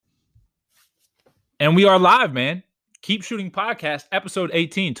And we are live, man. Keep Shooting Podcast, episode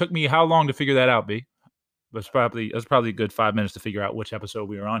 18. Took me how long to figure that out, B? It was probably a good 5 minutes to figure out which episode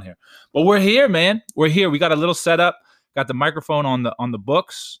we were on here. But we're here, man. We're here. We got a little setup. Got the microphone on the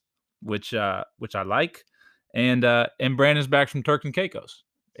books, which I like. And Brandon's back from Turks and Caicos.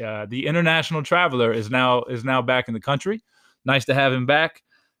 The international traveler is now back in the country. Nice to have him back.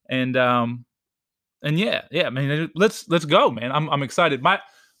 And yeah, man. Let's go, man. I'm excited.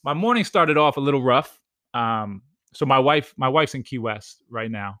 My morning started off a little rough. So my wife's in Key West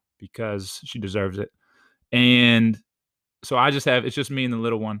right now because she deserves it. And so it's just me and the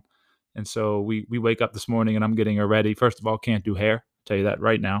little one. And so we wake up this morning and I'm getting her ready. First of all, can't do hair. Tell you that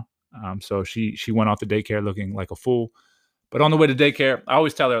right now. So she went off to daycare looking like a fool. But on the way to daycare, I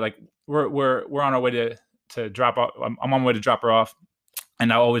always tell her, like, we're on our way to drop off. I'm on my way to drop her off.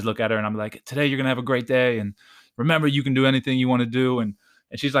 And I always look at her and I'm like, today you're gonna have a great day. And remember, you can do anything you want to do. And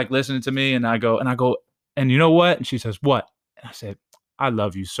she's like listening to me, and I go, and you know what? And she says, what? And I said, I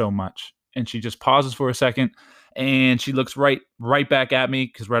love you so much. And she just pauses for a second, and she looks right back at me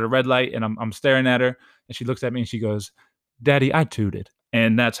because we're at a red light, and I'm staring at her, and she looks at me and she goes, Daddy, I tooted.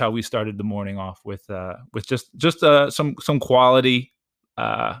 And that's how we started the morning off with just some quality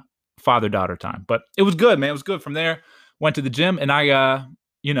father-daughter time. But it was good, man. It was good. From there, went to the gym, and I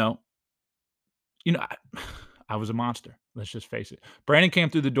was a monster. Let's just face it. Brandon came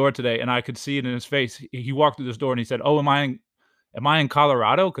through the door today, and I could see it in his face. He walked through this door, and he said, "Oh, am I in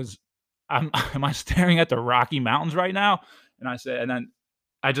Colorado? Because am I staring at the Rocky Mountains right now?" And I said, and then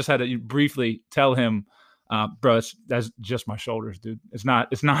I just had to briefly tell him, "Bro, that's just my shoulders, dude. It's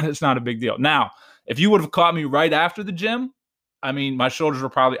not a big deal." Now, if you would have caught me right after the gym, I mean, my shoulders were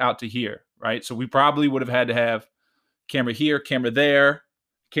probably out to here, right? So we probably would have had to have camera here, camera there,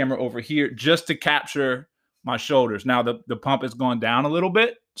 camera over here, just to capture my shoulders. Now the pump has gone down a little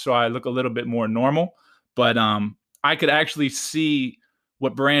bit, so I look a little bit more normal. But I could actually see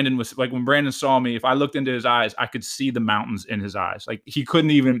what Brandon was like when Brandon saw me. If I looked into his eyes, I could see the mountains in his eyes. Like he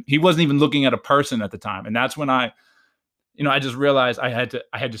wasn't even looking at a person at the time. And that's when I just realized I had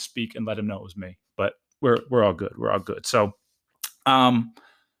to speak and let him know it was me. But we're all good. We're all good. So I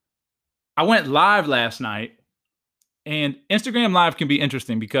went live last night. And Instagram Live can be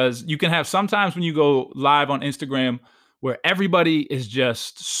interesting because you can have sometimes when you go live on Instagram where everybody is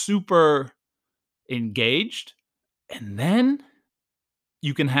just super engaged. And then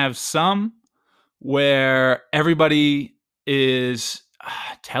you can have some where everybody is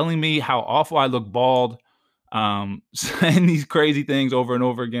telling me how awful I look bald, saying these crazy things over and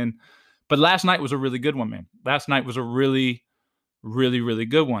over again. But last night was a really good one, man. Last night was a really, really, really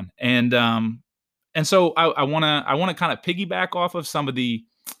good one. And so I want to kind of piggyback off of some of the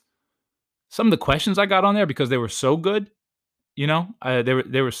questions I got on there because they were so good. They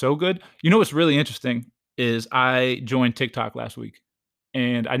were so good. You know what's really interesting is I joined TikTok last week,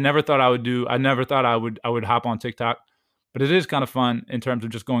 and I never thought I would hop on TikTok, but it is kind of fun in terms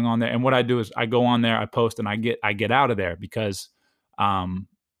of just going on there. And what I do is I go on there, I post, and I get out of there because I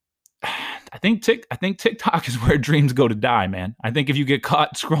think TikTok is where dreams go to die, man. I think if you get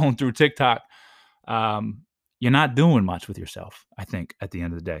caught scrolling through TikTok, you're not doing much with yourself, I think, at the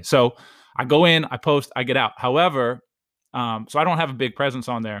end of the day. So I go in, I post, I get out. However, so I don't have a big presence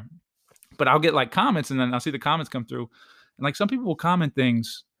on there, but I'll get like comments, and then I'll see the comments come through. And like some people will comment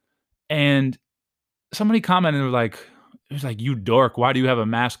things, and somebody commented, it was like, you dork, why do you have a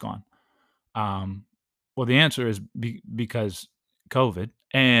mask on? Well, the answer is because COVID.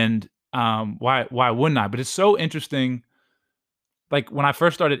 And why wouldn't I? But it's so interesting. Like when I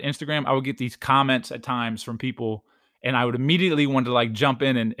first started Instagram, I would get these comments at times from people, and I would immediately want to like jump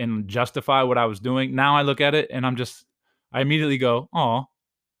in and justify what I was doing. Now I look at it and I immediately go, oh,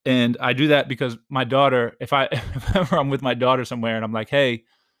 and I do that because my daughter, if ever I'm with my daughter somewhere and I'm like, hey,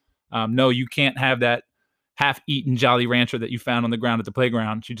 no, you can't have that half-eaten Jolly Rancher that you found on the ground at the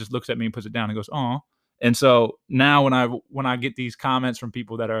playground. She just looks at me and puts it down and goes, oh. And so now when I get these comments from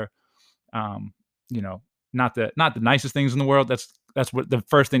people that are, not the nicest things in the world, that's what the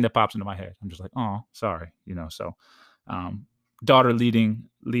first thing that pops into my head. I'm just like, oh, sorry, So, daughter leading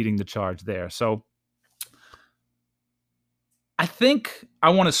the charge there. So, I think I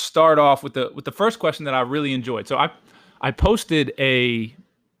want to start off with the first question that I really enjoyed. So I posted a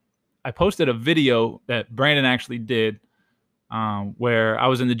video that Brandon actually did, where I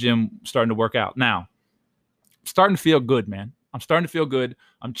was in the gym starting to work out. Now, I'm starting to feel good, man. I'm starting to feel good.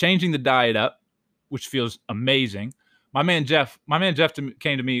 I'm changing the diet up, which feels amazing. My man Jeff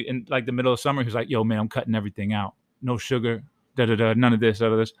came to me in like the middle of summer. He was like, yo, man, I'm cutting everything out. No sugar, none of this,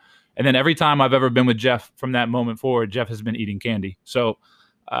 none of this. And then every time I've ever been with Jeff from that moment forward, Jeff has been eating candy. So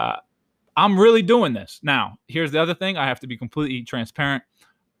I'm really doing this. Now, here's the other thing. I have to be completely transparent.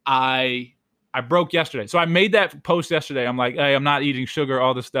 I broke yesterday. So I made that post yesterday. I'm like, hey, I'm not eating sugar,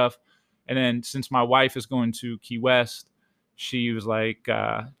 all this stuff. And then since my wife is going to Key West, she was like,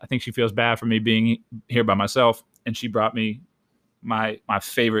 I think she feels bad for me being here by myself. And she brought me my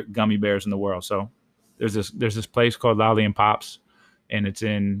favorite gummy bears in the world. So there's this place called Lolly and Pops, and it's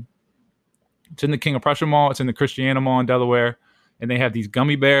in the King of Prussia Mall. It's in the Christiana Mall in Delaware. And they have these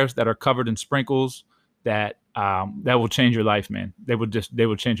gummy bears that are covered in sprinkles that will change your life, man. They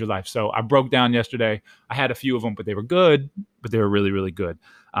will change your life. So I broke down yesterday. I had a few of them, but they were good. But they were really, really good.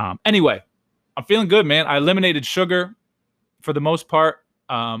 Anyway, I'm feeling good, man. I eliminated sugar for the most part.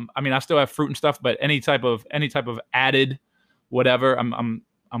 I mean, I still have fruit and stuff, but any type of added whatever, I'm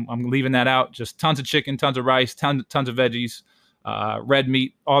leaving that out. Just tons of chicken, tons of rice, tons of veggies, red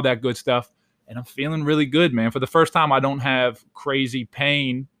meat, all that good stuff. And I'm feeling really good, man. For the first time, I don't have crazy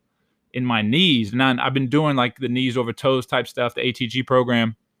pain in my knees. And I've been doing like the knees over toes type stuff, the ATG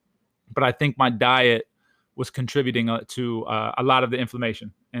program. But I think my diet was contributing to a lot of the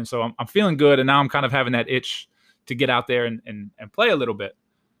inflammation. And so I'm feeling good. And now I'm kind of having that itch to get out there and play a little bit.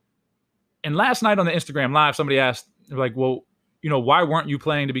 And last night on the Instagram Live, somebody asked, like, well, why weren't you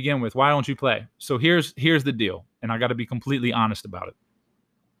playing to begin with? Why don't you play? So here's the deal. And I got to be completely honest about it.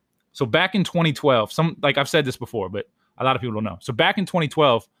 So back in 2012, like I've said this before, but a lot of people don't know. So back in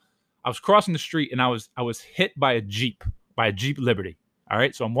 2012, I was crossing the street and I was hit by a Jeep Liberty. All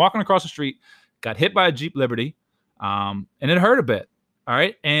right. So I'm walking across the street, got hit by a Jeep Liberty, and it hurt a bit. All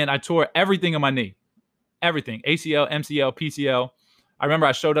right. And I tore everything in my knee, everything, ACL, MCL, PCL. I remember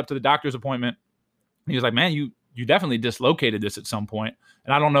I showed up to the doctor's appointment. And he was like, man, you definitely dislocated this at some point.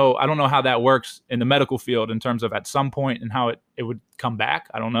 And I don't know how that works in the medical field in terms of at some point and how it would come back.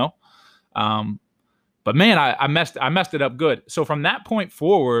 I don't know. But man, I messed it up good. So from that point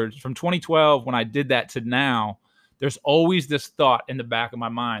forward, from 2012, when I did that to now, there's always this thought in the back of my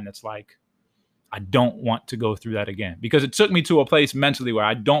mind that's like, I don't want to go through that again, because it took me to a place mentally where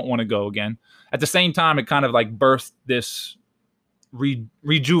I don't want to go again. At the same time, it kind of like birthed this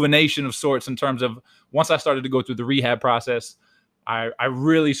rejuvenation of sorts in terms of once I started to go through the rehab process, I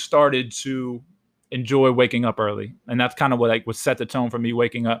really started to enjoy waking up early. And that's kind of what like would set the tone for me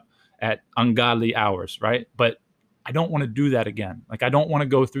waking up at ungodly hours, right? But I don't want to do that again. Like I don't want to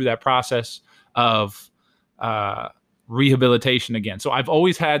go through that process of rehabilitation again. So I've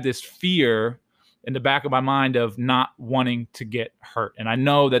always had this fear in the back of my mind of not wanting to get hurt. And I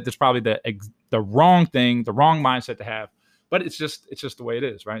know that that's probably the wrong thing, the wrong mindset to have. But it's just the way it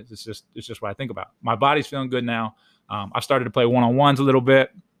is, right? It's just what I think about. My body's feeling good now. I've started to play one-on-ones a little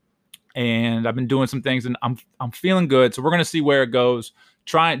bit, and I've been doing some things, and I'm feeling good. So we're gonna see where it goes.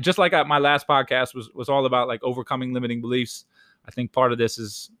 Trying, just like my last podcast was all about like overcoming limiting beliefs. I think part of this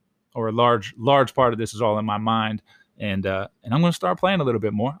is, or a large part of this is all in my mind, and I'm gonna start playing a little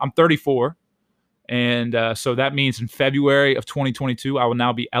bit more. I'm 34, and so that means in February of 2022, I will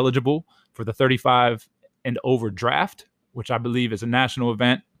now be eligible for the 35 and over draft, which I believe is a national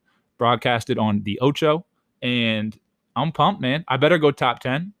event broadcasted on the Ocho. And I'm pumped, man. I better go top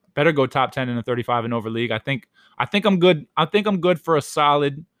 10. Better go top 10 in the 35 and over league. I think I'm good. I think I'm good for a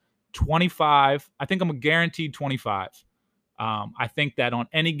solid 25. I think I'm a guaranteed 25. I think that on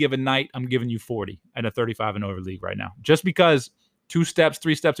any given night, I'm giving you 40 at a 35 and over league right now. Just because 2 steps,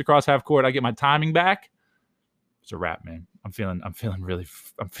 3 steps across half court, I get my timing back. It's a wrap, man. I'm feeling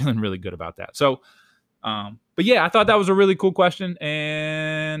really good about that. So, but yeah, I thought that was a really cool question,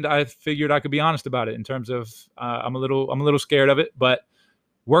 and I figured I could be honest about it in terms of I'm a little scared of it, but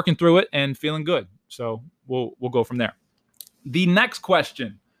working through it and feeling good. So we'll go from there. The next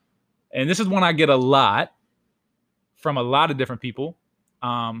question, and this is one I get a lot from a lot of different people.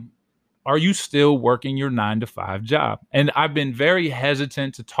 Are you still working your 9-to-5 job? And I've been very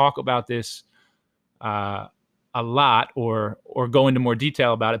hesitant to talk about this a lot or go into more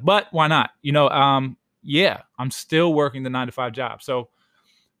detail about it, but why not? Yeah, I'm still working the 9-to-5 job. So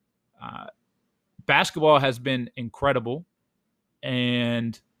basketball has been incredible,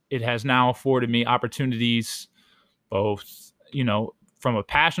 and it has now afforded me opportunities, both, from a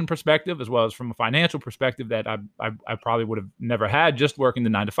passion perspective as well as from a financial perspective that I probably would have never had just working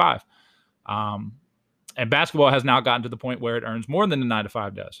the 9-to-5. And basketball has now gotten to the point where it earns more than the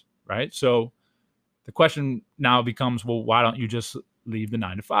 9-to-5 does, right? So the question now becomes, well, why don't you just leave the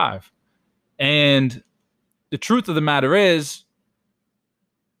 9-to-5? And the truth of the matter is,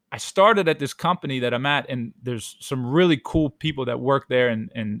 I started at this company that I'm at, and there's some really cool people that work there.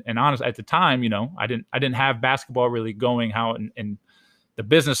 And honestly, at the time, I didn't have basketball really going how and the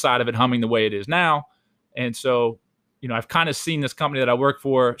business side of it humming the way it is now. And so I've kind of seen this company that I work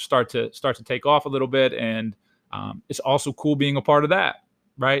for start to take off a little bit, and it's also cool being a part of that,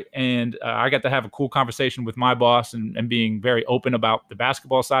 right? And I got to have a cool conversation with my boss, and being very open about the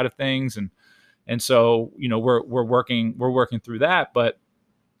basketball side of things, and so we're working through that. But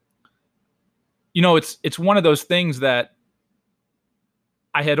it's one of those things that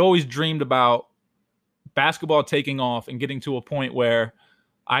I had always dreamed about, basketball taking off and getting to a point where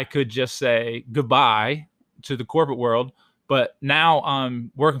I could just say goodbye to the corporate world. But now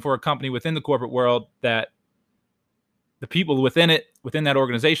I'm working for a company within the corporate world that the people within that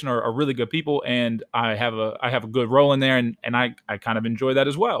organization are really good people, and I have a good role in there, and I kind of enjoy that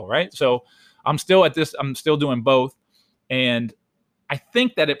as well, right? So I'm still doing both, and I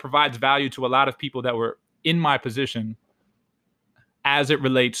think that it provides value to a lot of people that were in my position as it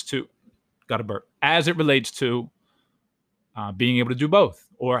relates to being able to do both,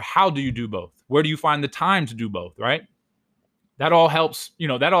 or how do you do both? Where do you find the time to do both, right? That all helps,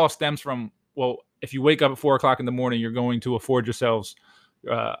 that all stems from, well, if you wake up at 4:00 in the morning, you're going to afford yourselves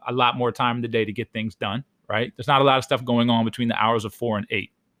a lot more time in the day to get things done, right? There's not a lot of stuff going on between the hours of 4 and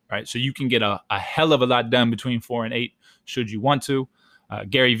 8, right? So you can get a hell of a lot done between 4 and 8 should you want to.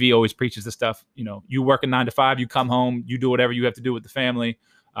 Gary Vee always preaches this stuff. You work a 9 to 5, you come home, you do whatever you have to do with the family.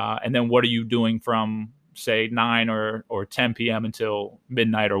 And then what are you doing from, say, 9 or 10 p.m. until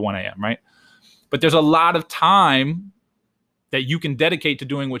midnight or 1 a.m., right? But there's a lot of time that you can dedicate to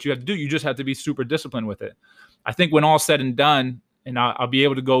doing what you have to do. You just have to be super disciplined with it. I think when all said and done, and I'll be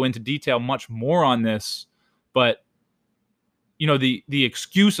able to go into detail much more on this, but the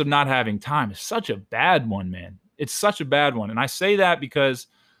excuse of not having time is such a bad one, man. It's such a bad one. And I say that because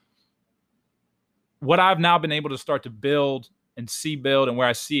what I've now been able to start to build and and where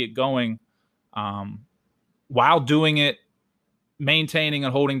I see it going, while doing it, maintaining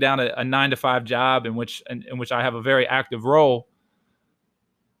and holding down a 9 to 5 job in which I have a very active role.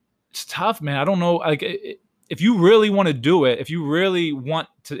 It's tough, man. I don't know. Like, if you really want to do it, if you really want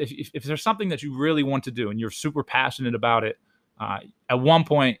to, if there's something that you really want to do and you're super passionate about it,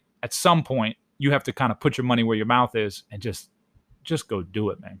 at some point, you have to kind of put your money where your mouth is and just go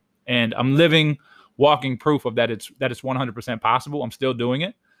do it, man. And I'm walking proof of that. It's 100% possible. I'm still doing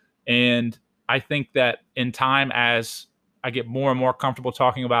it. And I think that in time, as I get more and more comfortable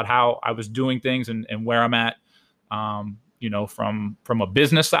talking about how I was doing things and where I'm at, from a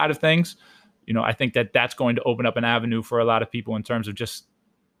business side of things, I think that that's going to open up an avenue for a lot of people in terms of just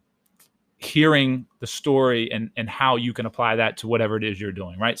hearing the story and how you can apply that to whatever it is you're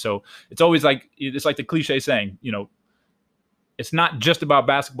doing, right? So it's always like the cliche saying, it's not just about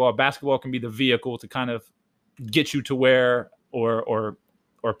basketball. Basketball can be the vehicle to kind of get you to where, or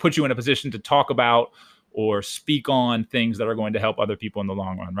put you in a position to talk about or speak on things that are going to help other people in the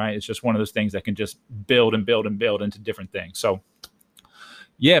long run, right? It's just one of those things that can just build and build and build into different things. So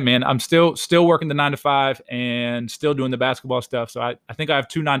yeah, man, I'm still working the 9 to 5 and still doing the basketball stuff. So I think I have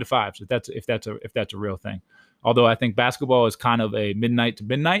 2 9 to 5s, if that's a real thing. Although I think basketball is kind of a midnight to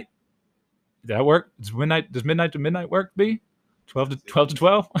midnight. Does that work? Does midnight to midnight work, B? 12 to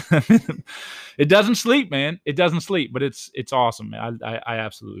 12? It doesn't sleep, man. It doesn't sleep, but it's awesome, man. I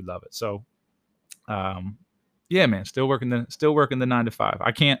absolutely love it. So yeah, man, still working the 9 to 5.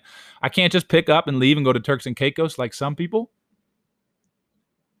 I can't just pick up and leave and go to Turks and Caicos like some people.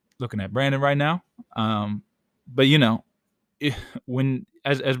 Looking at Brandon right now. But when,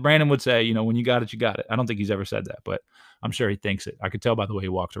 as Brandon would say, when you got it, you got it. I don't think he's ever said that, but I'm sure he thinks it. I could tell by the way he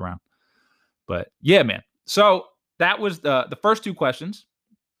walks around. But yeah, man. So that was the first 2 questions.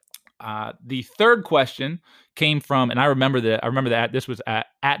 The third question came from, and I remember that this was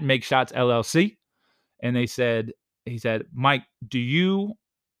at Make Shots LLC. And he said, Mike, do you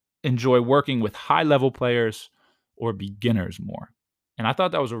enjoy working with high level players or beginners more? And I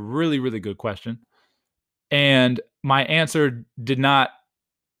thought that was a really, really good question. And my answer did not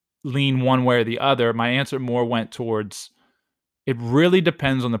lean one way or the other. My answer more went towards, it really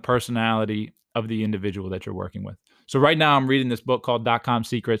depends on the personality of the individual that you're working with. So right now I'm reading this book called .com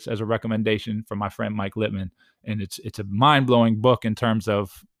Secrets as a recommendation from my friend Mike Littman. And it's a mind-blowing book in terms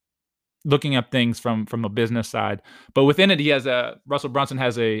of looking at things from a business side. But within it, Russell Brunson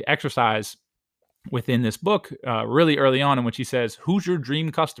has a exercise within this book really early on in which he says, who's your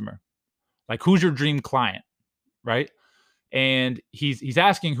dream customer? Like, who's your dream client, right? And he's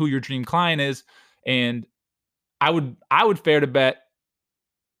asking who your dream client is. And I would fare to bet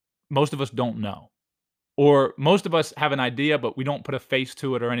most of us don't know. Or most of us have an idea, but we don't put a face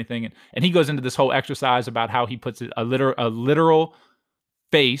to it or anything. And he goes into this whole exercise about how he puts a literal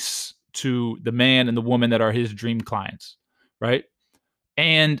face to the man and the woman that are his dream clients, right?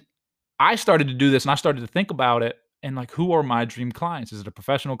 And I started to do this, and I started to think about it. and like, who are my dream clients? Is it a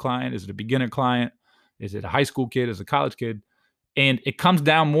professional client? Is it a beginner client? Is it a high school kid? Is it a college kid? And it comes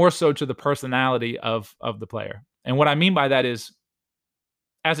down more so to the personality of the player. And what I mean by that is,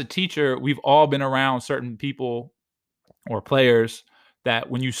 as a teacher, we've all been around certain people or players that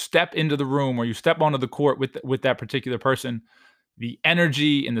when you step into the room or you step onto the court with that particular person, the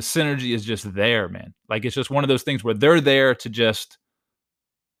energy and the synergy is just there, man. Like, it's just one of those things where they're there to just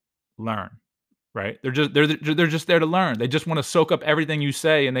learn, right? They're just there to learn. They just want to soak up everything you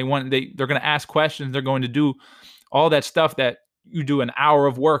say, and they're going to ask questions. They're going to do all that stuff that you do an hour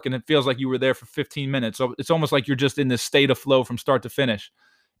of work, and it feels like you were there for 15 minutes. So it's almost like you're just in this state of flow from start to finish.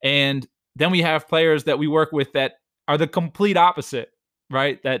 And then we have players that we work with that are the complete opposite,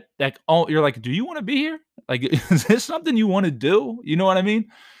 right? You're like, do you want to be here? Like, is this something you want to do? You know what I mean?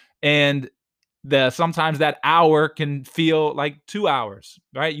 And sometimes that hour can feel like 2 hours,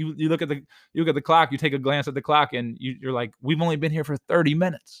 right? You look at the clock, you take a glance at the clock, and you're like, we've only been here for 30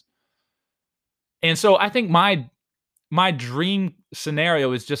 minutes. And so I think my dream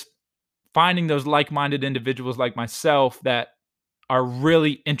scenario is just finding those like-minded individuals like myself that are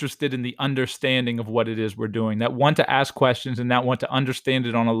really interested in the understanding of what it is we're doing, that want to ask questions and that want to understand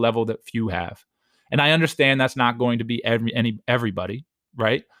it on a level that few have. And I understand that's not going to be everybody,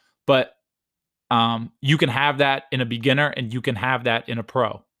 right? But you can have that in a beginner and you can have that in a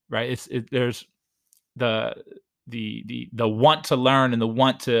pro, right? There's the want to learn and the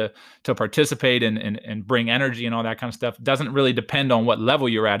want to participate and bring energy and all that kind of stuff doesn't really depend on what level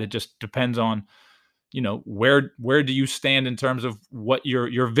you're at. It just depends on, where do you stand in terms of what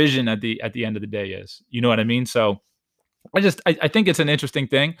your vision at the end of the day is. You know what I mean? So I think it's an interesting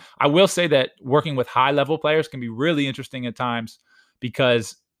thing. I will say that working with high level players can be really interesting at times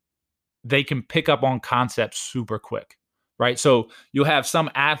because they can pick up on concepts super quick, right? So you'll have some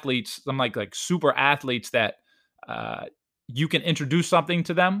athletes, some like super athletes that you can introduce something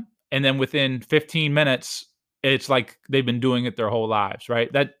to them, and then within 15 minutes, it's like they've been doing it their whole lives,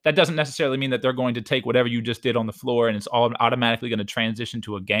 right? That doesn't necessarily mean that they're going to take whatever you just did on the floor and it's all automatically going to transition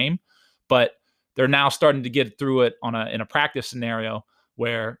to a game, but they're now starting to get through it in a practice scenario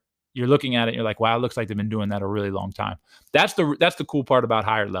where you're looking at it and you're like, wow, it looks like they've been doing that a really long time. That's the cool part about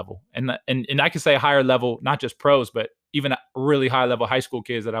higher level. And I can say higher level, not just pros, but even really high level high school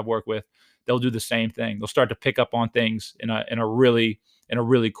kids that I've worked with, they'll do the same thing. They'll start to pick up on things in a really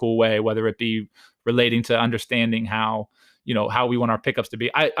cool way, whether it be relating to understanding how we want our pickups to be.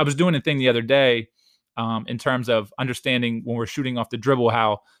 I was doing a thing the other day in terms of understanding when we're shooting off the dribble,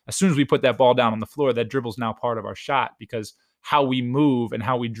 how as soon as we put that ball down on the floor, that dribble's now part of our shot, because how we move and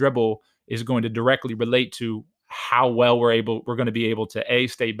how we dribble is going to directly relate to how well we're going to be able to A,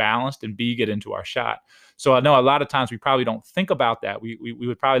 stay balanced, and B, get into our shot. So I know a lot of times we probably don't think about that. We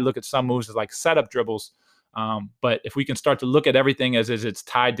would probably look at some moves as like setup dribbles. But if we can start to look at everything as it's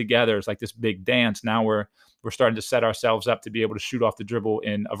tied together, it's like this big dance. Now we're starting to set ourselves up to be able to shoot off the dribble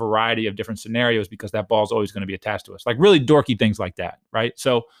in a variety of different scenarios, because that ball is always going to be attached to us, like really dorky things like that, right?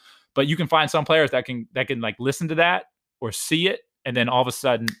 So, but you can find some players that can like listen to that or see it, and then all of a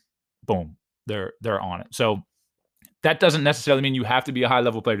sudden, boom, they're on it. So that doesn't necessarily mean you have to be a high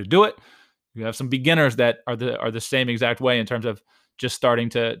level player to do it. You have some beginners that are the same exact way in terms of just starting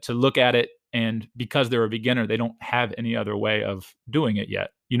to look at it, and because they're a beginner, they don't have any other way of doing it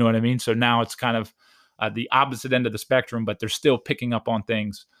yet. You know what I mean? So now it's kind of the opposite end of the spectrum, but they're still picking up on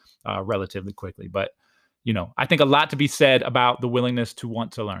things relatively quickly. But I think a lot to be said about the willingness to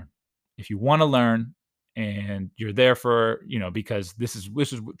want to learn. If you want to learn and you're there for because this is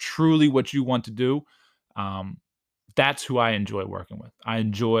truly what you want to do, that's who I enjoy working with. I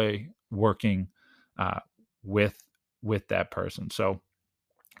enjoy working with that person. So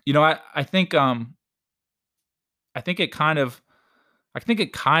I think it kind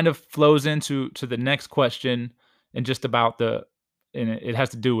of flows into the next question, and just about and it has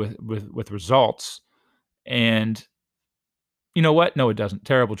to do with results. And you know what? No, it doesn't.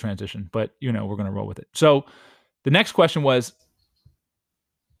 Terrible transition, but we're going to roll with it. So the next question was,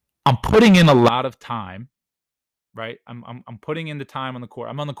 I'm putting in a lot of time, right? I'm putting in the time on the court.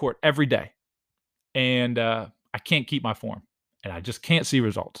 I'm on the court every day, and I can't keep my form, and I just can't see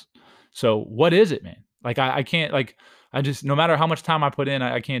results. So what is it, man? Like I can't, like, I just, no matter how much time I put in,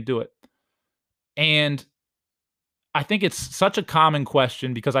 I can't do it. And I think it's such a common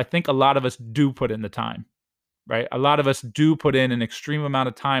question, because I think a lot of us do put in the time, right? A lot of us do put in an extreme amount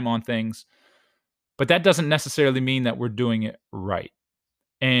of time on things, but that doesn't necessarily mean that we're doing it right.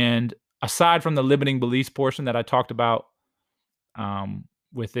 And aside from the limiting beliefs portion that I talked about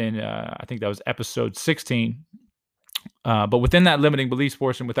within, I think that was episode 16, but within that limiting beliefs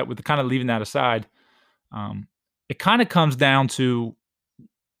portion, with kind of leaving that aside, it kind of comes down to,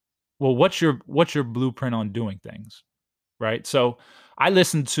 well, what's your blueprint on doing things, right? So I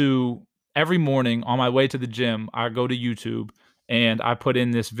listen to every morning on my way to the gym, I go to YouTube and I put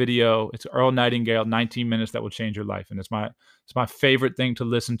in this video. It's Earl Nightingale, 19 minutes that will change your life. And it's my favorite thing to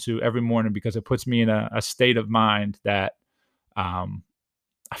listen to every morning because it puts me in a state of mind that um,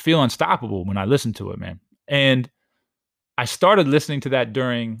 I feel unstoppable when I listen to it, man. And I started listening to that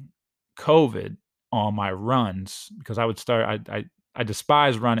during COVID on my runs because I would start. I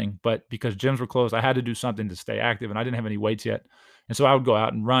despise running, but because gyms were closed, I had to do something to stay active, and I didn't have any weights yet, and so I would go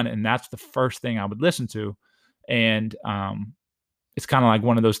out and run, and that's the first thing I would listen to, and it's kind of like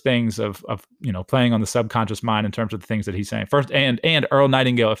one of those things of playing on the subconscious mind in terms of the things that he's saying first, and Earl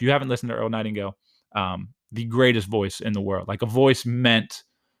Nightingale. If you haven't listened to Earl Nightingale, the greatest voice in the world, like a voice meant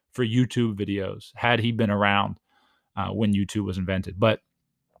for YouTube videos, had he been around when YouTube was invented. But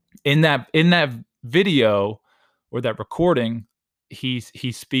in that video or that recording, he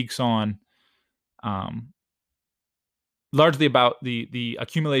speaks on largely about the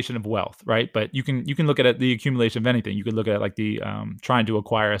accumulation of wealth, right? But you can look at it, the accumulation of anything. You could look at it like the trying to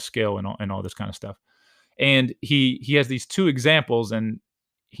acquire a skill and all this kind of stuff. And he has these two examples, and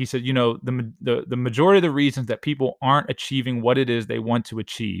he said, the majority of the reasons that people aren't achieving what it is they want to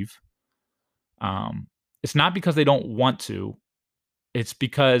achieve, it's not because they don't want to, it's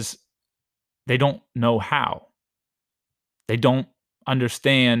because they don't know how. They don't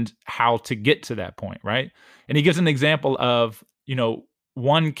understand how to get to that point, right? And he gives an example of,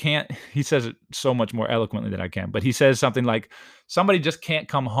 one can't, he says it so much more eloquently than I can, but he says something like, somebody just can't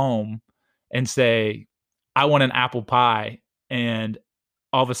come home and say, I want an apple pie, and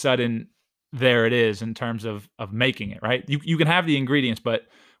all of a sudden there it is in terms of making it, right? You can have the ingredients, but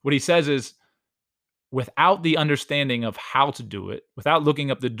what he says is, without the understanding of how to do it, without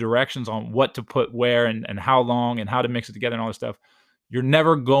looking up the directions on what to put where and how long and how to mix it together and all this stuff, you're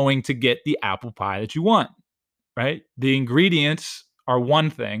never going to get the apple pie that you want, right? The ingredients are one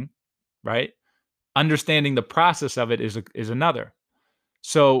thing, right? Understanding the process of it is another.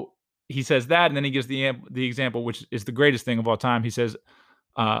 So he says that, and then he gives the example, which is the greatest thing of all time. He says,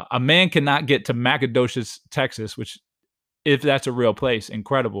 a man cannot get to Nacogdoches, Texas, which, if that's a real place,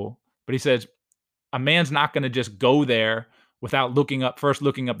 incredible. But he says, a man's not going to just go there without looking up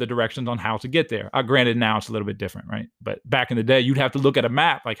the directions on how to get there. Granted, now it's a little bit different, right? But back in the day, you'd have to look at a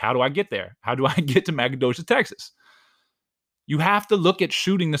map, like, how do I get there? How do I get to Nacogdoches, Texas? You have to look at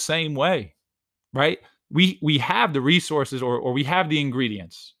shooting the same way, right? We have the resources, or we have the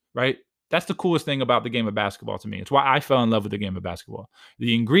ingredients, right? That's the coolest thing about the game of basketball to me. It's why I fell in love with the game of basketball.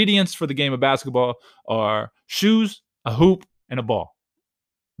 The ingredients for the game of basketball are shoes, a hoop, and a ball.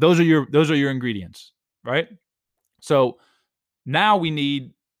 Those are your ingredients, right? So now we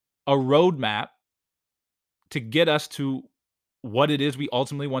need a roadmap to get us to what it is we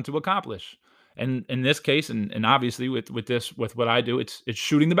ultimately want to accomplish. And in this case, and obviously with what I do, it's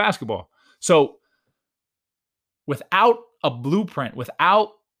shooting the basketball. So without a blueprint, without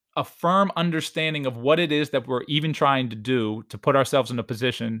a firm understanding of what it is that we're even trying to do to put ourselves in a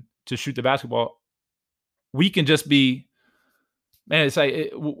position to shoot the basketball, we can just be, man, it's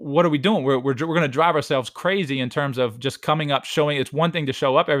like, what are we doing? We're going to drive ourselves crazy in terms of just coming up, showing. It's one thing to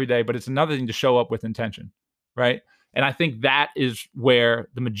show up every day, but it's another thing to show up with intention, right? And I think that is where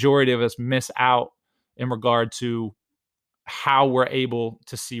the majority of us miss out in regard to how we're able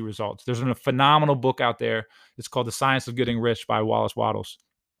to see results. There's a phenomenal book out there. It's called The Science of Getting Rich by Wallace Wattles,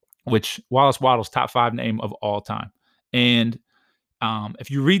 which Wallace Wattles' top 5 name of all time. And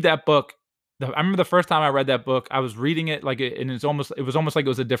if you read that book, I remember the first time I read that book, I was reading it and it was almost like it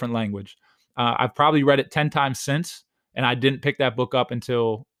was a different language. I've probably read it 10 times since, and I didn't pick that book up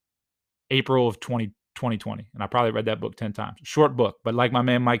until April of 2020. And I probably read that book 10 times. Short book, but like my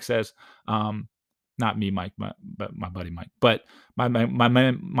man Mike says, not me, Mike, but my buddy Mike. But my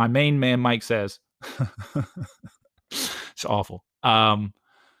main man Mike says, it's awful. He'll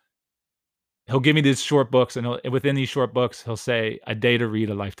give me these short books, and within these short books, he'll say, a day to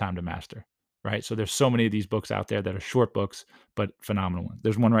read, a lifetime to master. Right? So there's so many of these books out there that are short books, but phenomenal ones.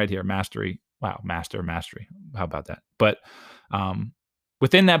 There's one right here, Mastery. Wow, Mastery. How about that? But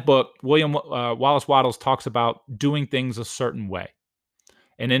within that book, William Wallace Wattles talks about doing things a certain way.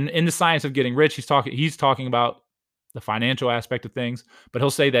 And in The Science of Getting Rich, he's talking about the financial aspect of things, but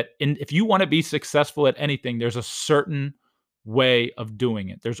he'll say that if you want to be successful at anything, there's a certain way of doing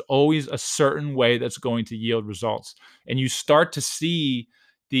it. There's always a certain way that's going to yield results. And you start to see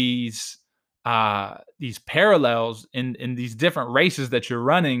these parallels in these different races that you're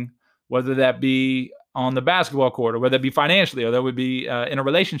running, whether that be on the basketball court, or whether it be financially, or that would be in a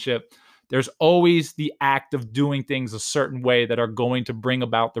relationship. There's always the act of doing things a certain way that are going to bring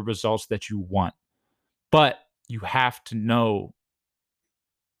about the results that you want. But you have to know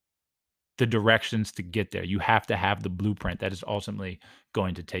the directions to get there. You have to have the blueprint that is ultimately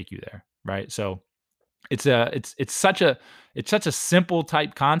going to take you there, right? So it's such a simple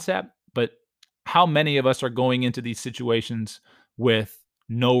type concept, but how many of us are going into these situations with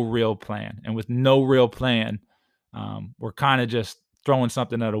no real plan? And with no real plan, we're kind of just throwing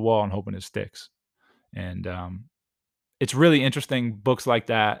something at a wall and hoping it sticks. And it's really interesting, books like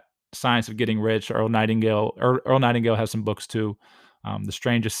that, Science of Getting Rich, Earl Nightingale. Earl Nightingale has some books too. The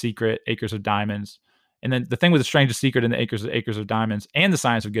Strangest Secret, Acres of Diamonds. And then the thing with The Strangest Secret and the Acres of Diamonds and The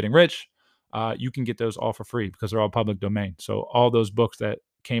Science of Getting Rich, you can get those all for free because they're all public domain. So all those books that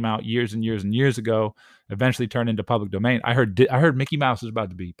came out years and years and years ago eventually turned into public domain. I heard Mickey Mouse is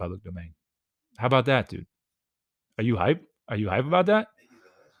about to be public domain. How about that, dude? Are you hype? Are you hype about that?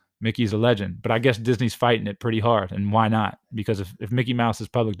 Mickey's a legend, but I guess Disney's fighting it pretty hard, and why not? Because if Mickey Mouse is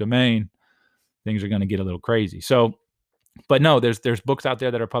public domain, things are going to get a little crazy. So, but no, there's books out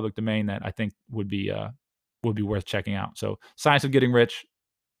there that are public domain that I think would be worth checking out. So, Science of Getting Rich,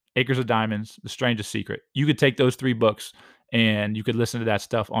 Acres of Diamonds, The Strangest Secret. You could take those 3 books and you could listen to that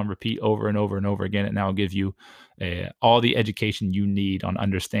stuff on repeat over and over and over again, and that will give you all the education you need on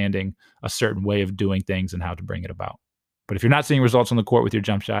understanding a certain way of doing things and how to bring it about. But if you're not seeing results on the court with your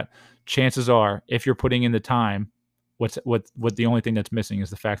jump shot, chances are, if you're putting in the time, what the only thing that's missing is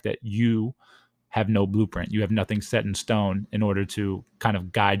the fact that you have no blueprint. You have nothing set in stone in order to kind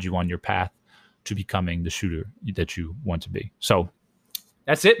of guide you on your path to becoming the shooter that you want to be. So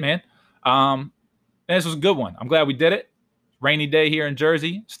that's it, man. And this was a good one. I'm glad we did it. Rainy day here in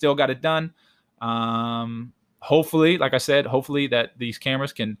Jersey. Still got it done. Hopefully, like I said, hopefully that these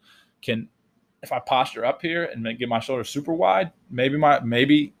cameras can if I posture up here and get my shoulders super wide, maybe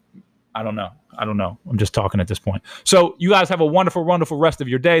I don't know. I'm just talking at this point. So you guys have a wonderful, wonderful rest of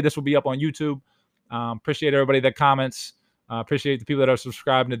your day. This will be up on YouTube. Appreciate everybody that comments. Appreciate the people that are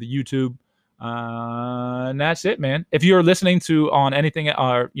subscribing to the YouTube. And that's it, man. If you're listening to on anything,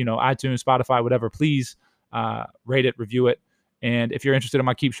 iTunes, Spotify, whatever, please rate it, review it. And if you're interested in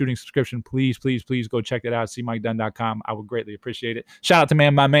my Keep Shooting subscription, please, please, please go check that out. cmikedunn.com. I would greatly appreciate it. Shout out to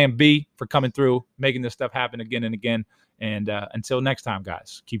my man B for coming through, making this stuff happen again and again. And until next time,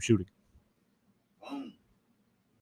 guys, keep shooting. Boom.